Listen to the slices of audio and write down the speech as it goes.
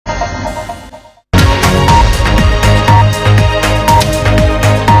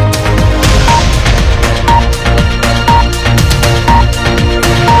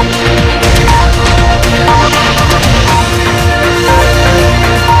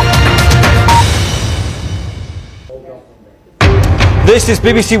This is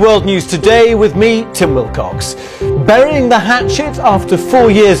BBC World News Today with me, Tim Willcox. Burying the hatchet after 4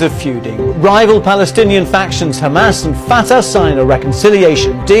 years of feuding. Rival Palestinian factions Hamas and Fatah sign a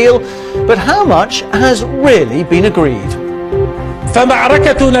reconciliation deal, but how much has really been agreed?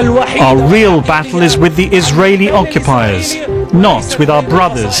 Our real battle is with the Israeli occupiers, not with our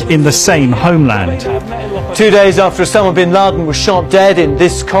brothers in the same homeland. 2 days after Osama bin Laden was shot dead in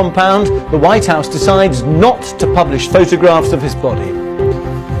this compound, the White House decides not to publish photographs of his body.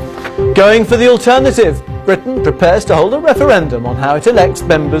 Going for the alternative, Britain prepares to hold a referendum on how it elects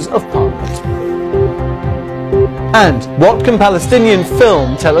members of parliament. And what can Palestinian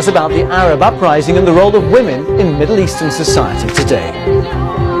film tell us about the Arab uprising and the role of women in Middle Eastern society today?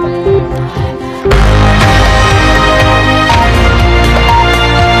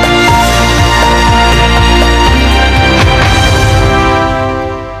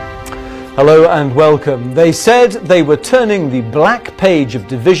 Hello and welcome. They said they were turning the black page of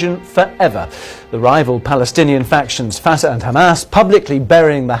division forever. The rival Palestinian factions Fatah and Hamas publicly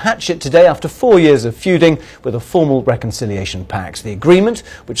burying the hatchet today after 4 years of feuding with a formal reconciliation pact. The agreement,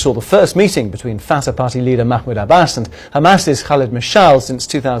 which saw the first meeting between Fatah party leader Mahmoud Abbas and Hamas's Khalid Mashal since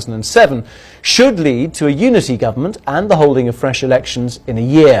 2007, should lead to a unity government and the holding of fresh elections in a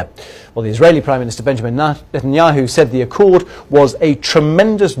year. Well, the Israeli Prime Minister Benjamin Netanyahu said the accord was a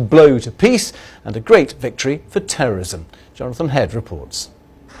tremendous blow to peace and a great victory for terrorism. Jonathan Head reports.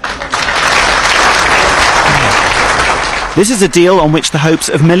 This is a deal on which the hopes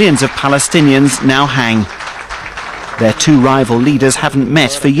of millions of Palestinians now hang. Their two rival leaders haven't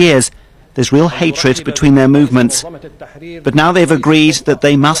met for years. There's real hatred between their movements. But now they've agreed that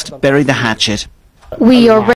they must bury the hatchet. We are